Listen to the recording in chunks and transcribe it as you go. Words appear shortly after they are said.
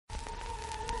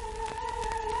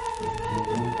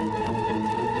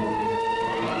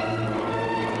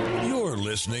You're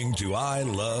listening to I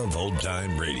Love Old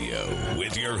Time Radio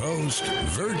with your host,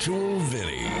 Virtual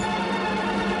Vinny.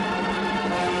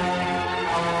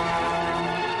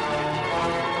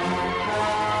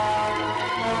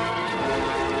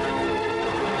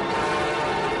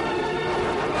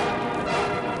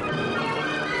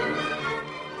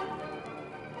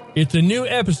 It's a new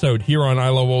episode here on I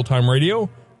Love Old Time Radio.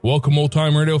 Welcome, Old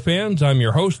Time Radio fans. I'm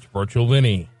your host, Virtual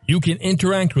Vinny. You can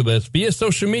interact with us via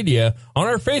social media on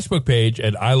our Facebook page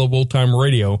at I Love Old Time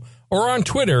Radio or on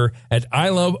Twitter at I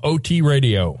Love OT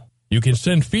Radio. You can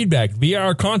send feedback via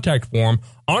our contact form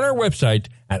on our website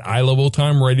at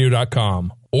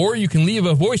iloveoldtimeradio.com, or you can leave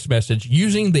a voice message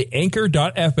using the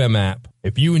Anchor.fm app.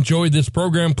 If you enjoyed this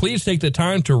program, please take the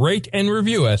time to rate and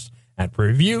review us at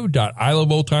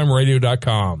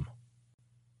review.iloveoldtimeradio.com.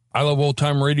 I Love Old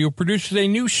Time Radio produces a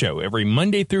new show every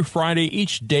Monday through Friday,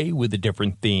 each day with a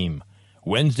different theme.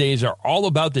 Wednesdays are all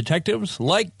about detectives,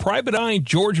 like Private Eye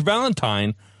George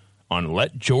Valentine on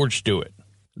Let George Do It.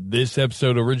 This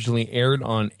episode originally aired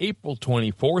on April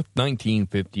 24th,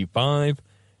 1955,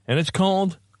 and it's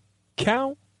called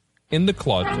Cow in the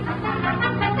Closet.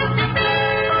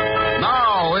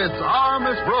 Now it's Our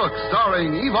Miss Brooks,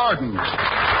 starring Eve Arden.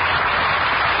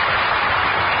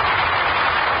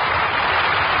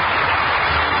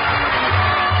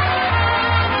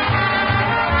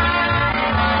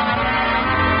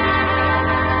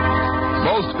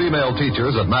 Most female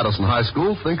teachers at Madison High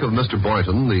School think of Mr.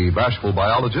 Boynton, the bashful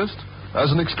biologist,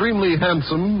 as an extremely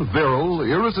handsome, virile,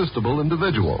 irresistible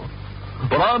individual.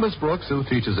 But our Miss Brooks, who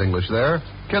teaches English there,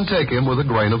 can take him with a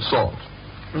grain of salt.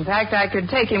 In fact, I could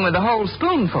take him with a whole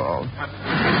spoonful.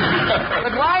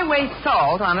 But why waste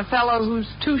salt on a fellow who's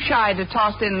too shy to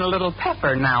toss in a little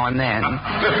pepper now and then?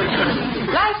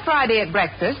 Last Friday at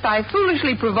breakfast, I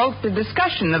foolishly provoked a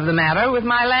discussion of the matter with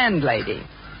my landlady.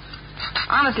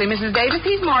 Honestly, Mrs. Davis,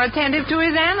 he's more attentive to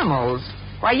his animals.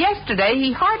 Why, yesterday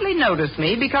he hardly noticed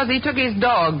me because he took his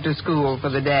dog to school for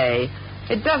the day.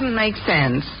 It doesn't make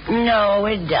sense. No,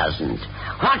 it doesn't.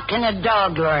 What can a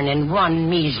dog learn in one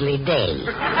measly day?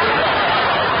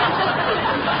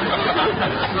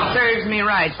 Serves me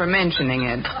right for mentioning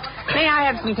it. May I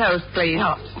have some toast, please?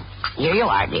 Oh, here you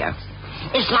are, dear.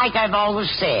 It's like I've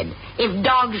always said. If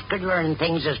dogs could learn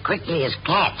things as quickly as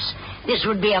cats, this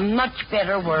would be a much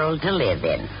better world to live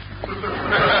in.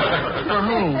 For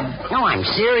whom? No, I'm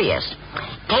serious.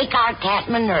 Take our cat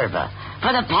Minerva.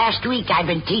 For the past week, I've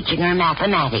been teaching her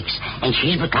mathematics, and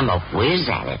she's become a whiz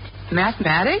at it.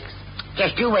 Mathematics?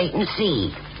 Just you wait and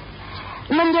see.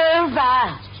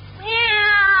 Minerva!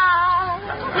 Meow!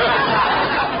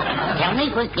 Tell me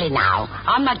quickly now,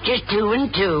 how much is 2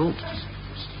 and 2?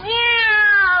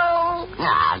 Meow!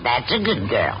 Ah, that's a good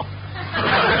girl.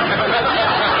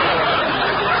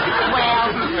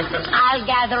 Well, I'll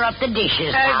gather up the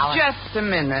dishes now. Just a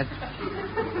minute.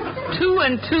 2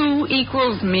 and 2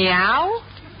 equals meow?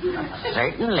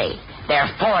 Certainly. There are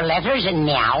 4 letters in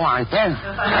meow, aren't there?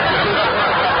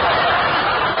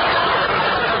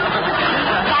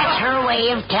 That's her way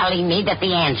of telling me that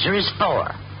the answer is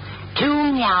 4.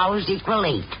 2 meows equal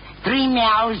 8. 3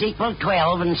 meows equal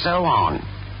 12, and so on.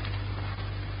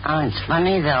 Oh, it's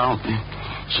funny, though.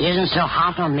 She isn't so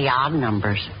hot on the odd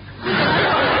numbers.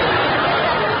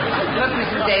 Look,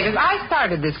 Mrs. Davis, I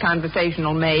started this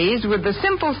conversational maze with the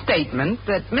simple statement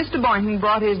that Mr. Boynton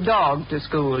brought his dog to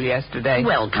school yesterday.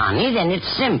 Well, Connie, then it's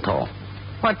simple.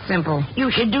 What's simple?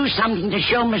 You should do something to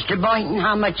show Mr. Boynton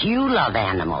how much you love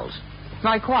animals.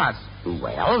 Like what?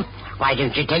 Well, why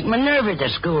don't you take Minerva to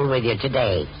school with you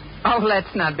today? Oh,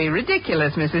 let's not be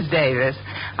ridiculous, Mrs. Davis.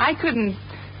 I couldn't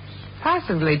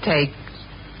possibly take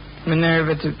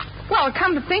Minerva to... Well,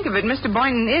 come to think of it, Mr.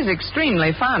 Boynton is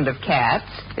extremely fond of cats.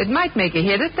 It might make a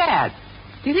hit at that.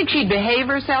 Do you think she'd behave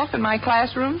herself in my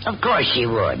classroom? Of course she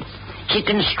would. She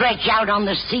can stretch out on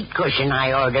the seat cushion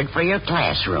I ordered for your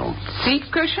classroom. Seat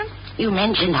cushion? You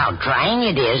mentioned how trying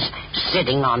it is,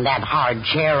 sitting on that hard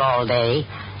chair all day.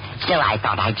 Still, I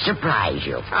thought I'd surprise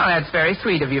you. Oh, that's very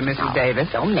sweet of you, Mrs.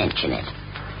 Davis. Don't mention it.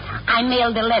 I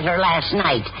mailed a letter last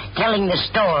night telling the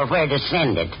store where to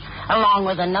send it, along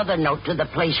with another note to the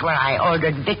place where I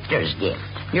ordered Victor's gift.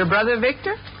 Your brother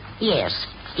Victor? Yes.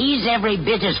 He's every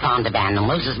bit as fond of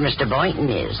animals as Mr. Boynton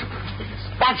is.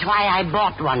 That's why I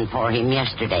bought one for him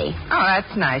yesterday. Oh,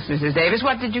 that's nice, Mrs. Davis.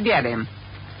 What did you get him?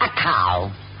 A cow.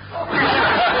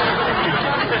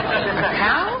 A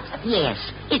cow? Yes.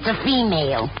 It's a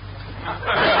female.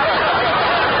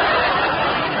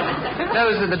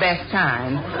 Those are the best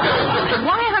kind.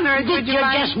 Why on earth would you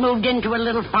buy... just moved into a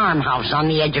little farmhouse on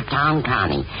the edge of town,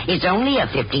 Connie. It's only a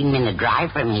 15-minute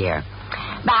drive from here.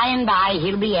 By and by,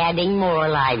 he'll be adding more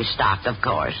livestock, of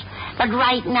course. But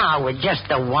right now, with just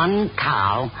the one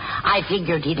cow, I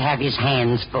figured he'd have his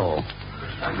hands full.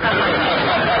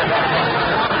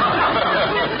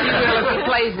 Well, if he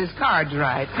plays his cards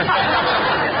right.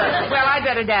 Well, I'd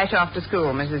better dash off to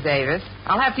school, Mrs. Davis.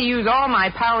 I'll have to use all my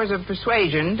powers of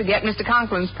persuasion to get Mr.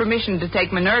 Conklin's permission to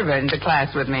take Minerva into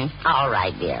class with me. All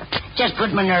right, dear. Just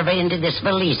put Minerva into this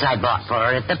valise I bought for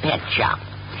her at the pet shop.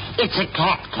 It's a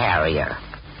cat carrier.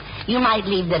 You might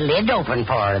leave the lid open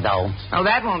for her, though. Oh,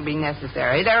 that won't be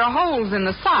necessary. There are holes in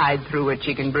the side through which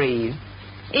she can breathe.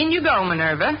 In you go,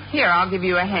 Minerva. Here, I'll give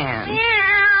you a hand.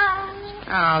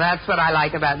 Oh, that's what I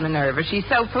like about Minerva. She's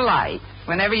so polite.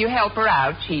 Whenever you help her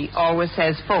out, she always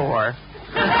says 4.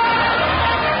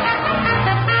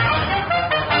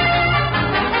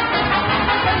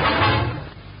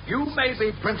 You may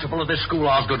be principal of this school,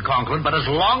 Osgood Conklin, but as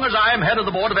long as I am head of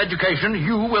the Board of Education,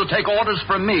 you will take orders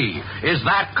from me. Is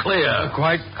that clear?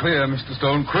 Quite clear, Mr.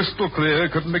 Stone. Crystal clear.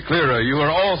 Couldn't be clearer. You are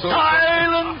also...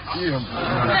 Silence!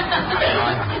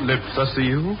 My lips are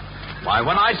sealed. Why,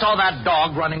 when I saw that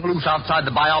dog running loose outside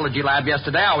the biology lab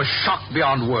yesterday, I was shocked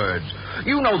beyond words.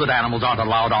 You know that animals aren't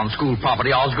allowed on school property,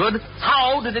 Osgood.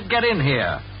 How did it get in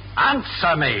here?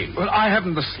 Answer me. Well, I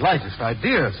haven't the slightest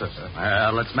idea, sir.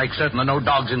 Well, let's make certain that no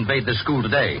dogs invade the school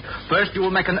today. First, you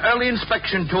will make an early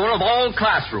inspection tour of all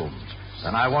classrooms.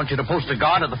 Then I want you to post a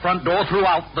guard at the front door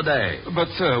throughout the day. But,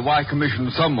 sir, why commission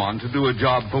someone to do a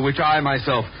job for which I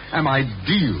myself am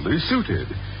ideally suited?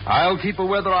 I'll keep a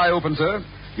weather eye open, sir.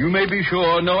 You may be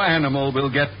sure no animal will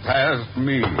get past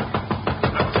me.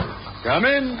 Come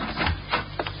in.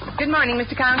 Good morning,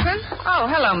 Mr. Conklin. Oh,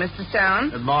 hello, Mr.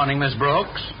 Stone. Good morning, Miss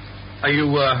Brooks. Are you,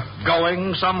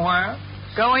 going somewhere?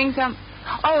 Going some...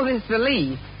 Oh, this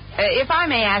valise. If I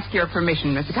may ask your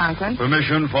permission, Mr. Conklin.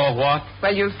 Permission for what?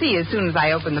 Well, you'll see as soon as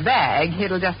I open the bag.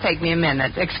 It'll just take me a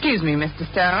minute. Excuse me, Mr.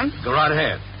 Stone. Go right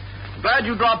ahead. Glad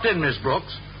you dropped in, Miss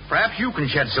Brooks. Perhaps you can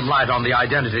shed some light on the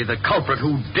identity of the culprit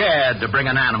who dared to bring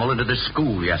an animal into this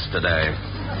school yesterday.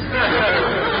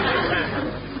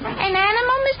 An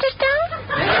animal, Mr. Stone?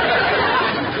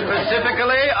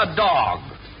 Specifically, a dog.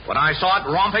 When I saw it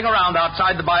romping around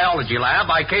outside the biology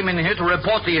lab, I came in here to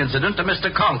report the incident to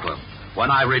Mr. Conklin. When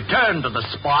I returned to the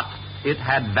spot, it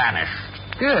had vanished.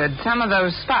 Good. Some of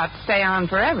those spots stay on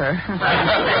forever.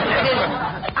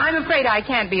 I'm afraid I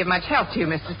can't be of much help to you,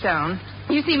 Mr. Stone.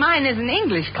 You see, mine is an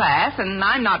English class, and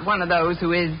I'm not one of those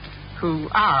who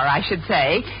are, I should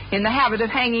say, in the habit of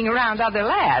hanging around other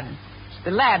labs. The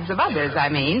labs of others, I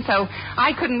mean. So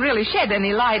I couldn't really shed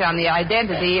any light on the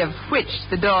identity of which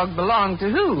the dog belonged to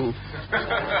who.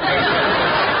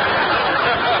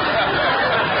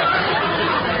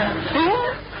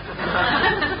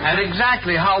 And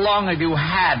exactly how long have you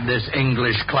had this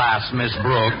English class, Miss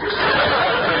Brooks?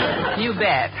 You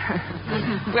bet.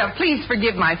 Well, please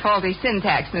forgive my faulty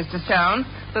syntax, Mr. Stone.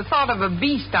 The thought of a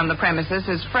beast on the premises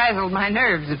has frazzled my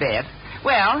nerves a bit.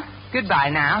 Well, goodbye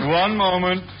now. One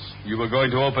moment. You were going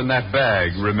to open that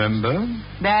bag, remember?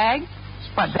 Bag?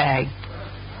 What bag?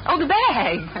 Oh, the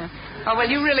bag. Oh, well,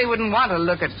 you really wouldn't want to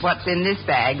look at what's in this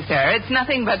bag, sir. It's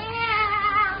nothing but...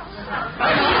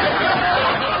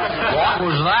 What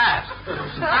was that?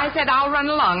 I said I'll run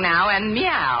along now and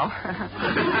meow.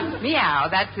 Meow,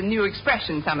 that's a new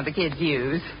expression some of the kids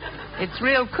use. It's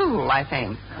real cool, I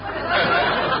think.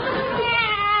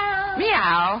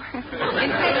 Meow.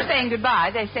 Instead of saying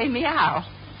goodbye, they say meow.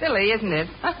 Silly, isn't it?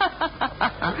 Sometimes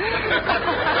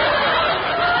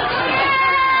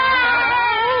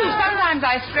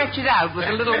I stretch it out with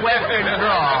a little western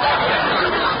drawl.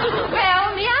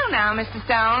 Well, meow now, Mr.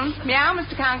 Stone. Meow,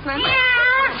 Mr. Conklin.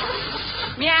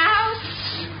 Meow. Meow.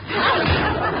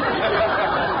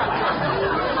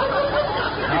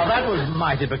 Now, that was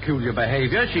mighty peculiar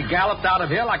behavior. She galloped out of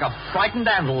here like a frightened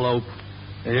antelope.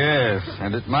 Yes,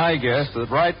 and it's my guess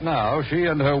that right now she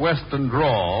and her western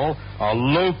drawl are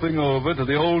loping over to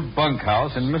the old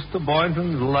bunkhouse in Mr.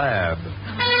 Boynton's lab.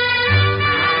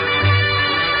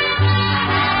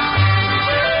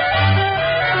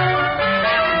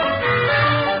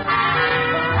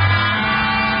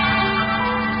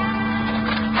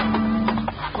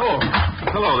 Oh,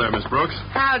 hello there, Miss Brooks.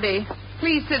 Howdy.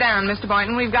 Please sit down, Mr.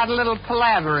 Boynton. We've got a little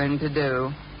palavering to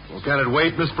do. Well, can it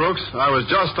wait, Miss Brooks? I was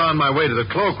just on my way to the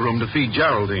cloakroom to feed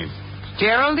Geraldine.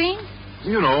 Geraldine?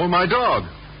 You know, my dog.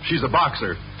 She's a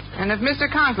boxer. And if Mr.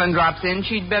 Conklin drops in,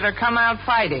 she'd better come out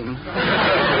fighting.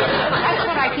 That's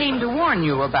what I came to warn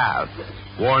you about.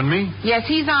 Warn me? Yes,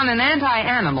 he's on an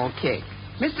anti-animal kick.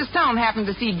 Mr. Stone happened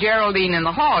to see Geraldine in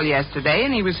the hall yesterday,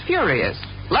 and he was furious.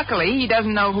 Luckily, he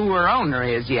doesn't know who her owner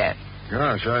is yet.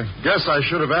 Gosh, I guess I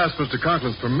should have asked Mr.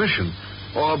 Conklin's permission.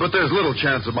 Oh, but there's little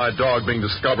chance of my dog being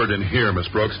discovered in here, Miss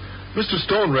Brooks. Mr.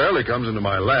 Stone rarely comes into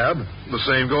my lab. The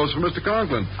same goes for Mr.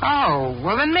 Conklin. Oh,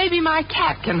 well, then maybe my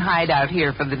cat can hide out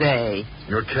here for the day.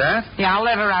 Your cat? Yeah, I'll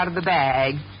let her out of the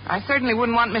bag. I certainly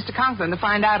wouldn't want Mr. Conklin to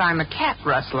find out I'm a cat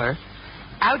rustler.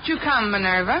 Out you come,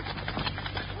 Minerva.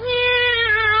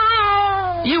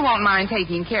 You won't mind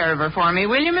taking care of her for me,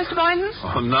 will you, Mr. Boynton?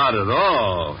 Oh, not at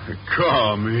all.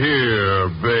 Come here,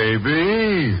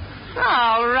 baby.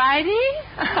 All righty.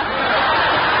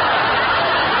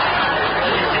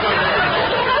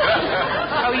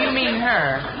 Oh, you mean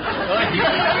her.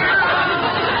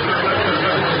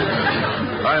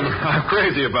 I'm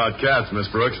crazy about cats, Miss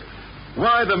Brooks.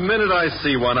 Why, the minute I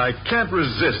see one, I can't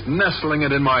resist nestling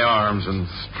it in my arms and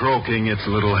stroking its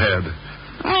little head.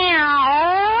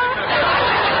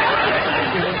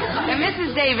 And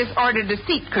Mrs. Davis ordered a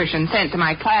seat cushion sent to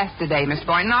my class today, Miss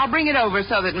Boynton. I'll bring it over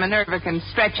so that Minerva can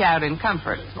stretch out in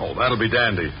comfort. Oh, that'll be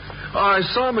dandy. I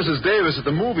saw Mrs. Davis at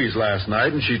the movies last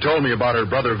night, and she told me about her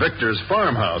brother Victor's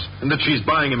farmhouse and that she's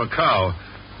buying him a cow.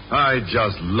 I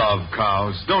just love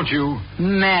cows, don't you?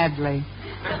 Madly.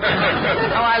 Oh,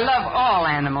 I love all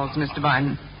animals, Mr.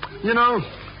 Boynton. You know,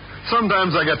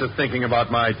 sometimes I get to thinking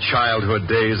about my childhood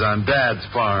days on Dad's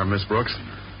farm, Miss Brooks.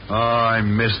 Oh, I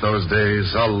miss those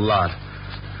days a lot.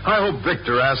 I hope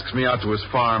Victor asks me out to his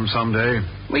farm someday.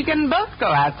 We can both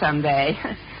go out someday.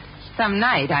 Some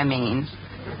night, I mean.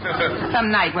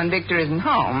 Some night when Victor isn't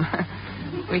home.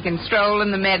 We can stroll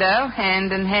in the meadow,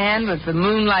 hand in hand, with the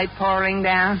moonlight pouring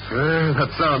down.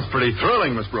 That sounds pretty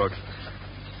thrilling, Miss Brooks.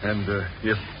 And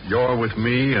if you're with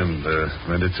me and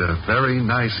it's a very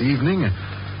nice evening,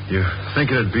 you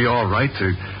think it'd be all right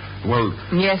to, well...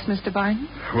 Yes, Mr. Boynton?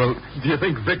 Well, do you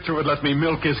think Victor would let me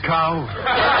milk his cow?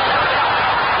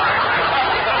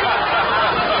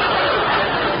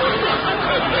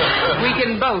 We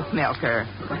can both milk her.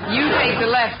 You take the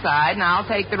left side, and I'll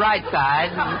take the right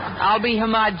side. And I'll be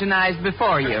homogenized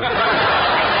before you.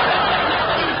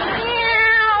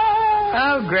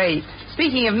 Oh, great.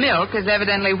 Speaking of milk, has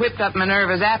evidently whipped up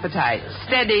Minerva's appetite.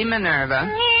 Steady, Minerva.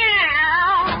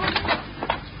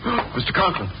 Mr.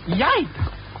 Conklin. Yipe.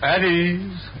 At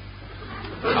ease.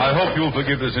 I hope you'll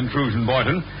forgive this intrusion,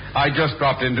 Boynton. I just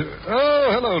dropped into...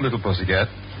 Oh, hello, little pussycat.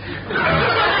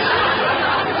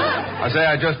 I say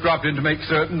I just dropped in to make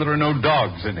certain there are no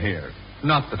dogs in here.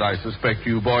 Not that I suspect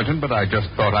you, Boynton, but I just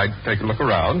thought I'd take a look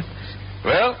around.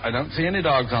 Well, I don't see any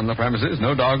dogs on the premises.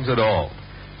 No dogs at all.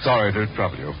 Sorry to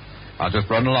trouble you. I'll just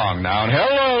run along now. And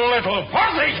hello, little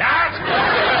pussycat!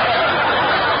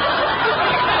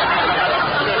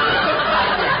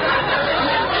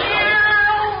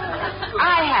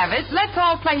 I have it. Let's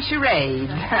all play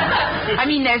charades. I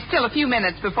mean, there's still a few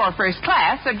minutes before first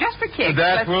class, so just for kicks.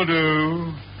 That will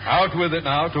do. Out with it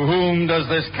now. To whom does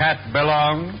this cat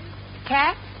belong?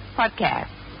 Cat? What cat?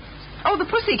 Oh, the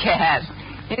pussycat.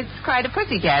 It's quite a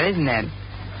pussycat, isn't it?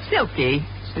 Silky.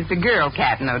 It's a girl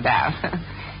cat, no doubt.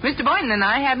 Mr. Boynton and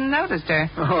I hadn't noticed her.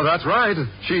 Oh, that's right.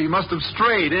 She must have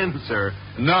strayed in, sir.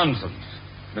 Nonsense.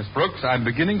 Miss Brooks, I'm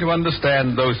beginning to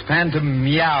understand those phantom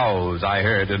meows I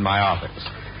heard in my office.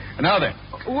 Now then.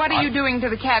 What are you doing to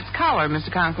the cat's collar,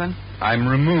 Mr. Conklin? I'm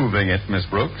removing it, Miss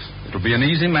Brooks. It'll be an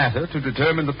easy matter to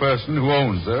determine the person who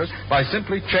owns her by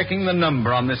simply checking the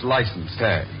number on this license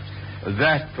tag.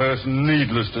 That person,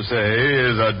 needless to say,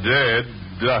 is a dead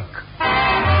duck.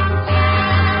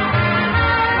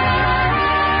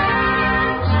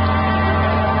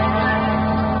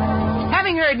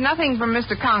 Having heard nothing from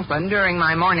Mr. Conklin during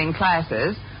my morning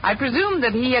classes, I presumed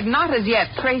that he had not as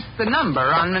yet traced the number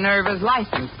on Minerva's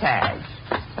license tag.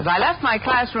 As I left my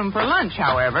classroom for lunch,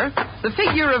 however, the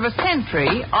figure of a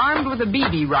sentry armed with a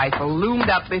BB rifle loomed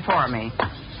up before me.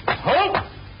 Halt!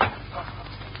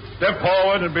 Step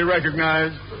forward and be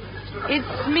recognized.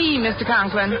 It's me, Mr.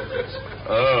 Conklin.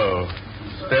 Oh,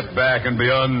 step back and be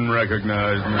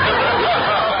unrecognized.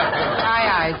 Aye,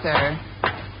 aye, sir.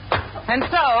 And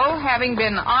so, having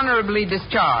been honorably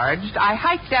discharged, I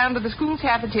hiked down to the school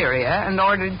cafeteria and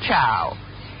ordered chow.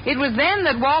 It was then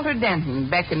that Walter Denton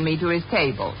beckoned me to his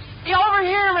table. Over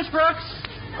here, Miss Brooks.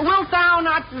 Wilt thou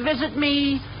not visit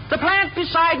me? The plant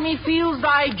beside me feels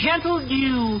thy gentle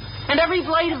dew, and every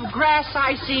blade of grass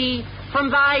I see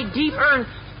from thy deep earth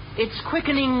its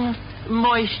quickening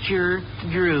moisture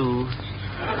drew.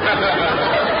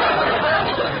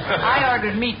 I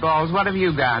ordered meatballs. What have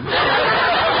you got?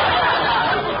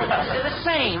 The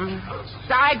same.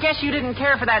 I guess you didn't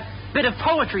care for that bit of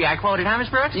poetry I quoted, huh, Miss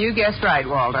Brooks? You guessed right,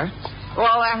 Walter.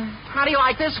 Well, how do you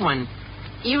like this one?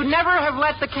 You'd never have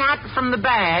let the cat from the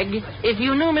bag if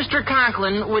you knew Mr.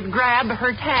 Conklin would grab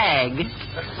her tag.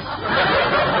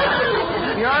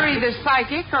 You're either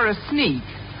psychic or a sneak.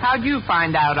 How'd you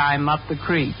find out I'm up the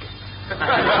creek? Oh,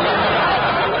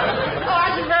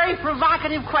 that's a very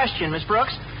provocative question, Miss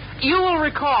Brooks. You will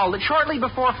recall that shortly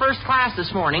before first class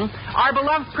this morning, our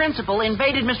beloved principal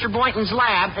invaded Mr. Boynton's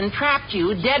lab and trapped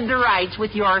you dead to rights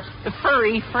with your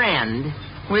furry friend.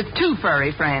 With two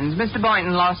furry friends. Mr.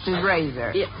 Boynton lost his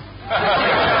razor. Yeah.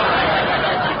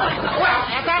 Well,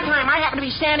 at that time, I happened to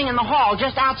be standing in the hall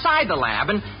just outside the lab,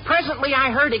 and presently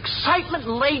I heard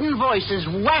excitement-laden voices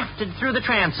wafted through the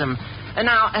transom.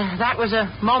 Now, that was a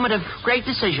moment of great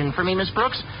decision for me, Miss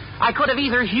Brooks. I could have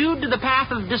either hewed to the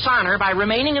path of dishonor by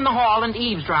remaining in the hall and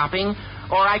eavesdropping,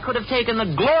 or I could have taken the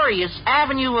glorious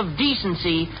avenue of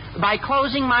decency by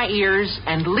closing my ears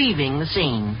and leaving the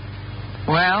scene.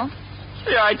 Well?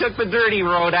 Yeah, I took the dirty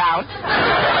road out.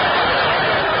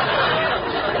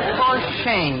 For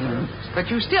shame. But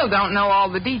you still don't know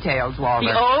all the details,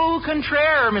 Walter. Au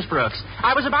contraire, Miss Brooks.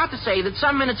 I was about to say that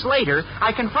some minutes later,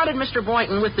 I confronted Mr.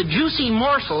 Boynton with the juicy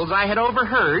morsels I had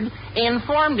overheard,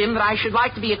 informed him that I should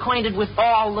like to be acquainted with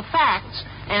all the facts,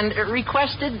 and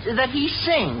requested that he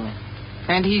sing.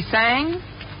 And he sang?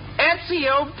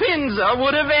 Ezio Pinza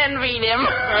would have envied him.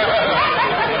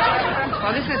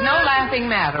 Well, this is no laughing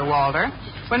matter, Walter.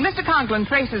 When Mr. Conklin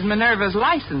traces Minerva's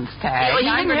license tag... He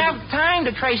didn't have time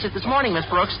to trace it this morning, Miss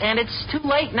Brooks, and it's too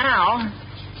late now.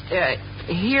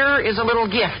 Here is a little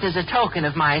gift as a token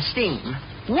of my esteem.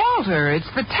 Walter, it's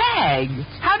the tag.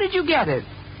 How did you get it?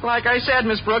 Like I said,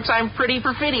 Miss Brooks, I'm pretty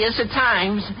perfidious at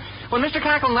times. When Mr.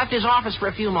 Conklin left his office for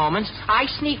a few moments, I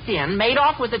sneaked in, made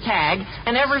off with the tag,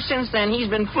 and ever since then he's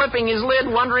been flipping his lid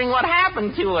wondering what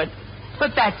happened to it.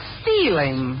 But that's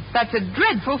stealing. That's a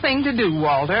dreadful thing to do,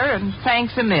 Walter, and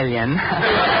thanks a million.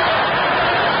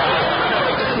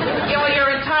 You're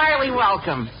entirely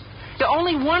welcome. The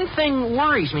only one thing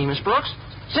worries me, Miss Brooks.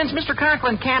 Since Mr.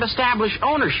 Conklin can't establish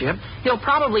ownership, he'll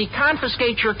probably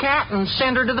confiscate your cat and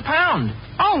send her to the pound.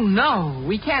 Oh, no.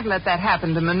 We can't let that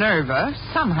happen to Minerva.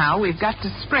 Somehow we've got to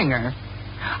spring her.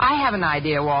 I have an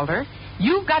idea, Walter.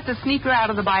 You've got to sneak her out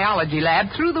of the biology lab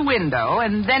through the window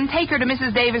and then take her to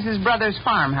Mrs. Davis's brother's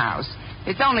farmhouse.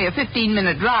 It's only a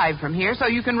 15-minute drive from here, so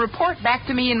you can report back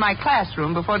to me in my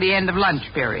classroom before the end of lunch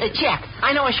period. Check.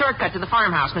 I know a shortcut to the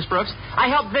farmhouse, Miss Brooks. I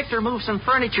helped Victor move some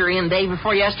furniture in day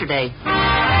before yesterday.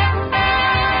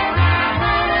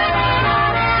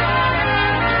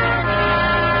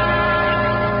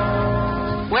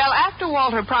 Well, after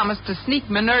Walter promised to sneak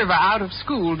Minerva out of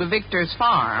school to Victor's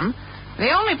farm,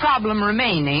 the only problem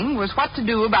remaining was what to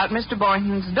do about Mr.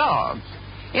 Boynton's dog.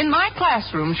 In my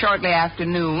classroom shortly after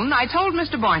noon, I told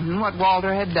Mr. Boynton what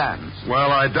Walter had done.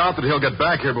 Well, I doubt that he'll get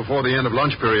back here before the end of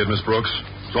lunch period, Miss Brooks.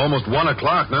 It's almost 1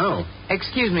 o'clock now.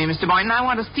 Excuse me, Mr. Boynton. I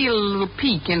want to steal a little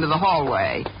peek into the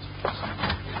hallway.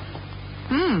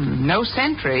 No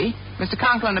sentry. Mr.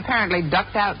 Conklin apparently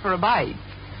ducked out for a bite.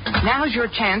 Now's your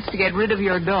chance to get rid of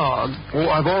your dog. Oh,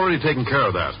 I've already taken care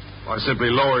of that. I simply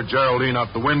lowered Geraldine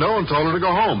out the window and told her to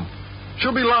go home.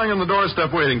 She'll be lying on the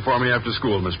doorstep waiting for me after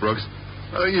school, Miss Brooks.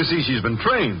 You see, she's been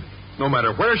trained. No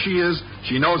matter where she is,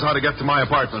 she knows how to get to my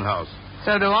apartment house.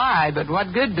 So do I, but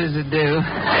what good does it do?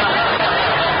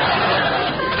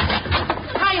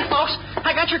 Hiya, folks.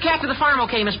 I got your cat to the farm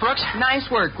okay, Miss Brooks. Nice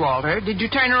work, Walter. Did you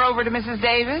turn her over to Mrs.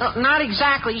 Davis? Not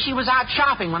exactly. She was out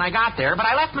shopping when I got there, but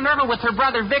I left Minerva with her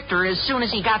brother Victor as soon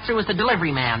as he got through with the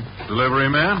delivery man. Delivery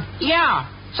man? Yeah.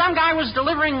 Some guy was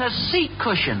delivering a seat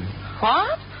cushion.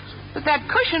 What? But that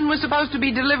cushion was supposed to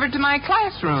be delivered to my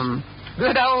classroom.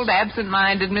 Good old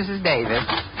absent-minded Mrs. Davis.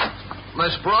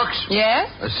 Miss Brooks? Yes?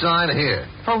 A sign here.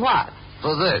 For what?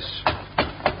 For this.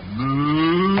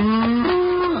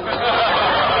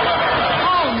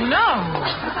 Oh,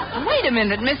 no. Wait a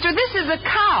minute, mister. This is a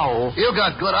cow. You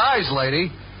got good eyes,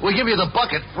 lady. We give you the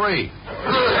bucket free.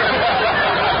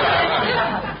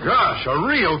 Gosh, a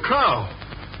real cow.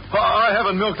 I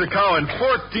haven't milked a cow in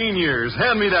 14 years.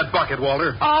 Hand me that bucket,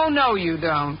 Walter. Oh, no, you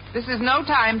don't. This is no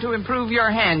time to improve your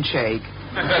handshake.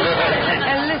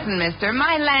 Listen, mister,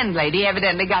 my landlady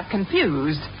evidently got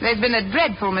confused. There's been a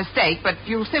dreadful mistake, but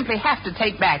you'll simply have to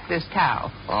take back this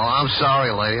cow. Oh, I'm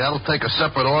sorry, lady. That'll take a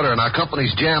separate order, and our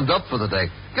company's jammed up for the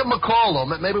day. Give them a call, though.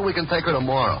 Maybe we can take her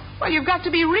tomorrow. Well, you've got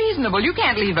to be reasonable. You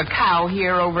can't leave a cow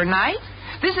here overnight.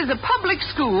 This is a public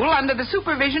school under the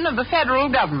supervision of the federal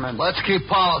government. Let's keep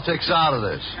politics out of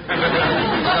this.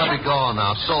 I'll be going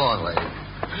now. So long, lady.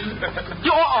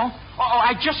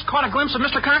 I just caught a glimpse of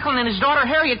Mr. Conklin and his daughter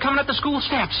Harriet coming up the school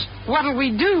steps. What'll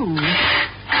we do?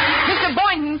 Mr.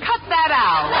 Boynton, cut that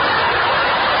out.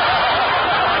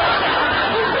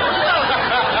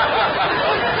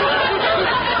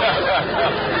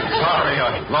 Sorry,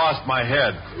 I lost my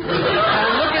head.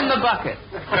 Look in the bucket.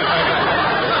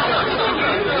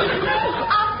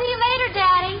 I'll see you later,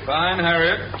 Daddy. Fine,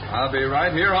 Harriet. I'll be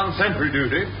right here on sentry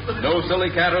duty. No silly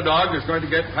cat or dog is going to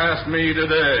get past me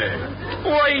today.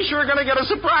 Boy, he's sure going to get a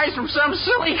surprise from some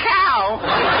silly cow.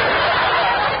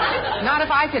 Not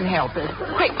if I can help it.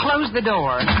 Quick, close the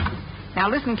door. Now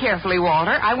listen carefully,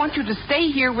 Walter. I want you to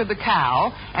stay here with the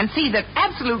cow and see that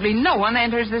absolutely no one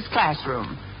enters this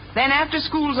classroom. Then after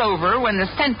school's over, when the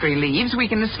sentry leaves, we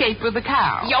can escape with the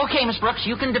cow. Yeah, okay, Miss Brooks.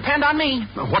 You can depend on me.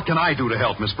 What can I do to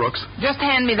help, Miss Brooks? Just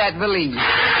hand me that valise.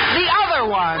 The other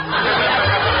one.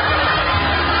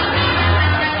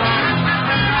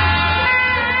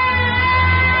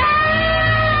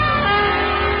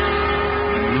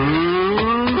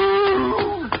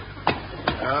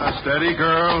 Steady,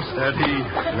 girl, steady.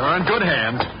 You're in good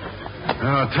hands.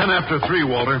 3:10,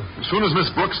 Walter. As soon as Miss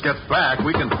Brooks gets back,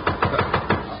 we can...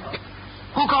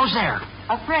 Who goes there?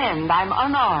 A friend. I'm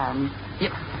unarmed.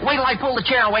 Yeah, wait till I pull the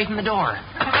chair away from the door.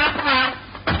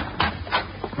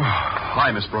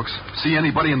 Hi, Miss Brooks. See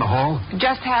anybody in the hall?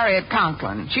 Just Harriet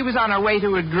Conklin. She was on her way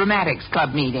to a dramatics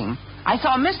club meeting. I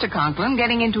saw Mr. Conklin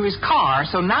getting into his car,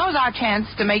 so now's our chance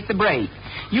to make the break.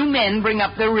 You men bring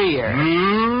up the rear.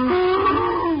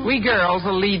 We girls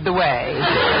will lead the way.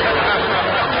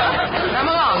 Come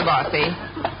along, Bossy.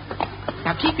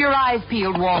 Now keep your eyes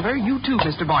peeled, Walter. You too,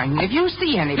 Mr. Boynton. If you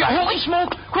see anybody... Holy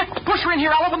smoke! Quick, push her in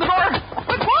here. I'll open the door.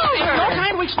 But Walter! No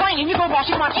time to explain. In you go,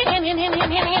 Bossy. Come on.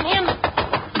 In.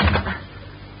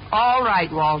 All right,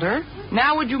 Walter.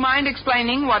 Now would you mind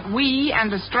explaining what we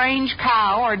and the strange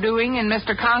cow are doing in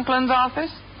Mr. Conklin's office?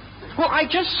 Well, I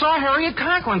just saw Harriet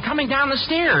Conklin coming down the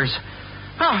stairs.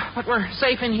 Oh, but we're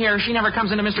safe in here. She never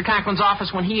comes into Mr. Conklin's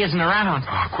office when he isn't around.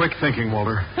 Quick thinking,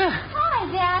 Walter. Hi,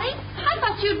 Daddy. I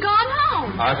thought you'd gone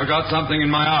home. I forgot something in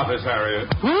my office,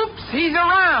 Harriet. Oops, he's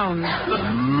around.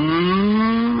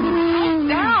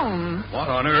 Down. What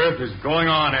on earth is going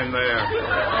on in there? Well,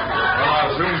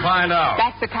 I'll soon find out.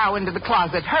 Back the cow into the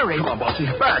closet. Hurry. Come on, Bossy.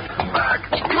 Back.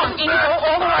 Come on, in you go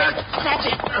all the way. That's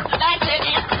it.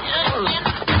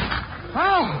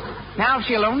 Oh, now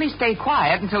she'll only stay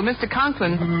quiet until Mr.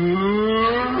 Conklin... Moon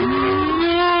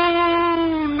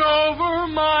over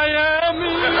Miami.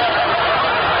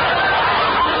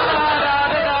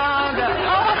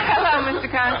 Oh, hello, Mr.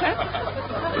 Conklin.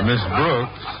 Miss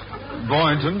Brooks,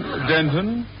 Boynton,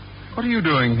 Denton, what are you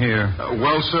doing here?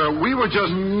 Well, sir, we were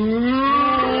just...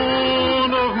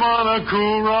 Moon of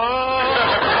Monocura.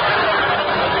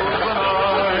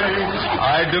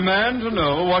 I demand to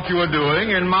know what you are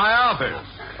doing in my office.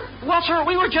 Well, sir,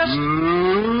 we were just...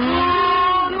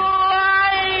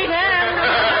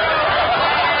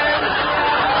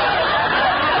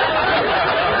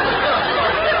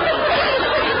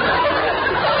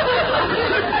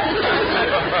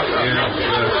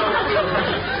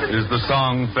 Is the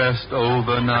song fest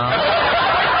over now?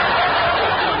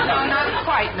 No, not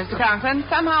quite, Mr. Conklin.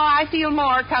 Somehow I feel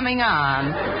more coming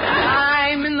on.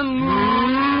 I'm in the mood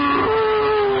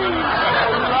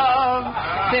for love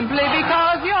simply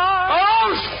because you're...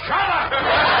 Oh, shut up!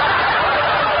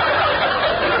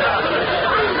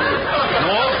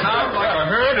 You all sound like a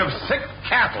herd of sick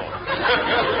cattle.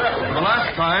 For the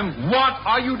last time, what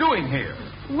are you doing here?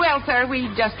 Well, sir, we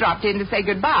just dropped in to say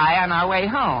goodbye on our way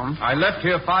home. I left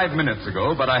here 5 minutes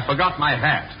ago, but I forgot my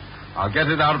hat. I'll get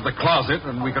it out of the closet,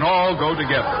 and we can all go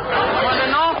together. What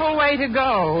an awful way to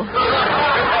go.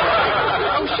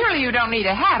 Oh, surely you don't need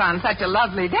a hat on such a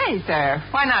lovely day, sir.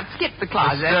 Why not skip the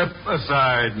closet? Step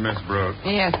aside, Miss Brooks.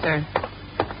 Yes, sir.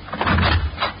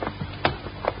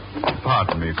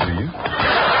 Pardon me, please.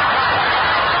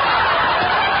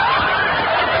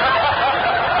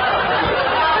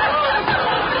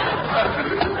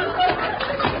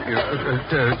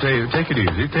 Take it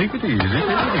easy. Take it easy.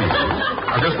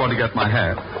 I just want to get my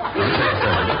hat.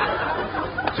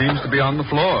 Seems to be on the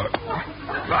floor.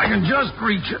 I can just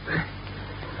reach it.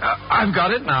 I've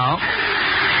got it now.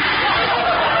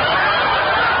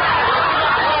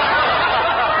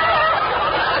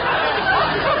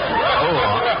 Oh,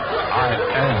 I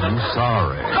am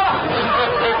sorry.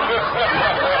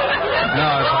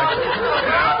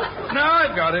 Now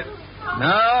I've got it.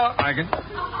 Now I can...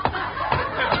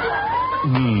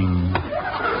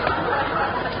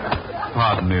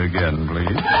 Pardon me again,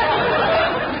 please.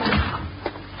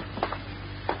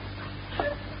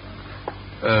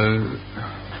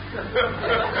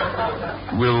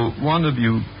 Will one of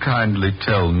you kindly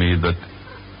tell me that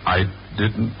I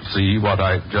didn't see what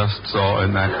I just saw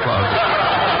in that closet?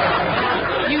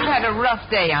 You've had a rough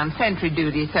day on sentry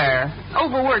duty, sir.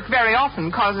 Overwork very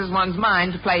often causes one's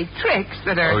mind to play tricks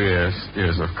that are... Oh,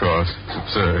 yes, of course. It's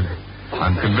absurd.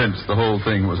 I'm convinced the whole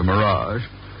thing was a mirage.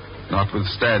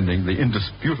 notwithstanding the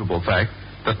indisputable fact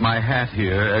that my hat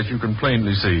here, as you can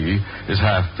plainly see, is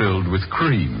half filled with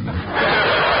cream.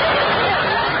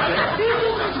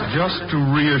 Just to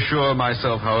reassure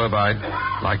myself, however,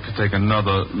 I'd like to take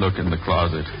another look in the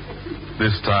closet.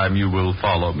 This time you will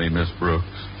follow me, Miss Brooks.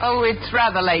 Oh, it's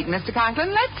rather late, Mr. Conklin.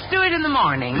 Let's do it in the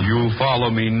morning. You'll follow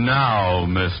me now,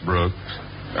 Miss Brooks.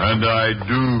 And I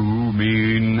do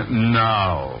mean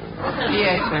now.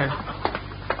 Yes, sir.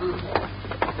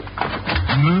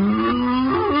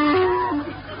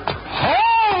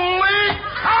 Holy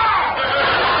cow!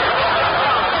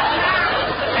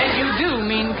 And you do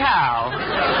mean cow.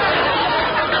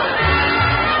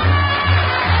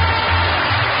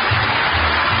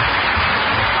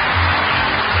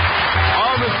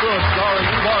 Miss Brooks, starring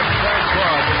Clark and Frank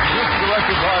Clark, is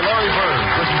directed by Larry Burns,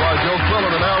 written by Joe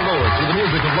Quillen and Al Lewis, with the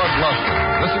music of Bud Gluster.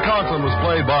 Mr. Conklin was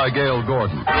played by Gail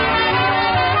Gordon.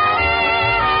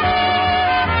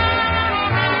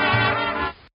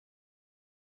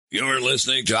 You're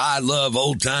listening to I Love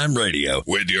Old Time Radio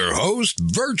with your host,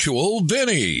 Virtual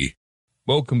Vinny.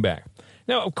 Welcome back.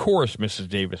 Now, of course, Mrs.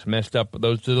 Davis messed up with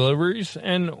those deliveries,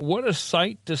 and what a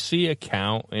sight to see a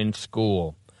cow in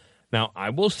school. Now, I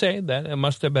will say that it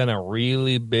must have been a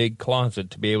really big closet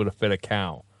to be able to fit a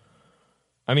cow.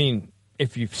 I mean,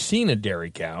 if you've seen a dairy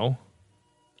cow,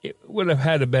 it would have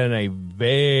had to have been a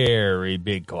very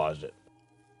big closet.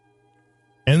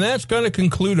 And that's going to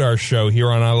conclude our show here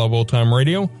on I Love Old Time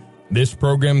Radio. This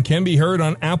program can be heard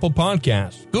on Apple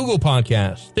Podcasts, Google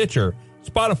Podcasts, Stitcher,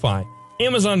 Spotify,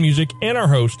 Amazon Music, and our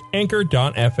host,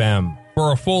 Anchor.fm.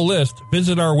 For a full list,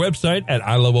 visit our website at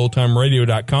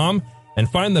iloveoldtimeradio.com and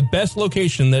find the best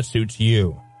location that suits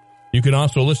you. You can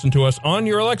also listen to us on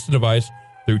your Alexa device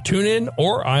through TuneIn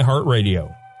or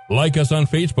iHeartRadio. Like us on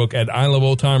Facebook at I Love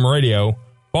Old Time Radio.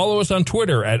 Follow us on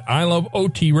Twitter at I Love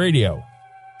OT Radio.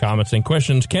 Comments and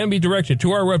questions can be directed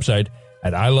to our website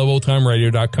at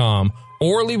iloveoldtimeradio.com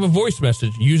or leave a voice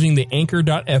message using the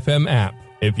Anchor.fm app.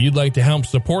 If you'd like to help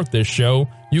support this show,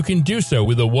 you can do so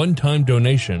with a one-time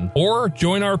donation or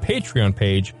join our Patreon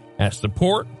page at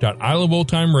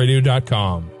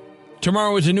support.iloveoldtimeradio.com.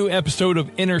 Tomorrow is a new episode of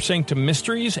Inner Sanctum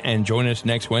Mysteries, and join us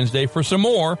next Wednesday for some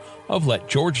more of Let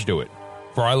George Do It.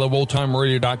 For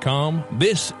iloveoldtimeradio.com,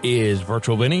 this is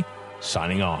Virtual Vinny,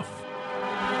 signing off.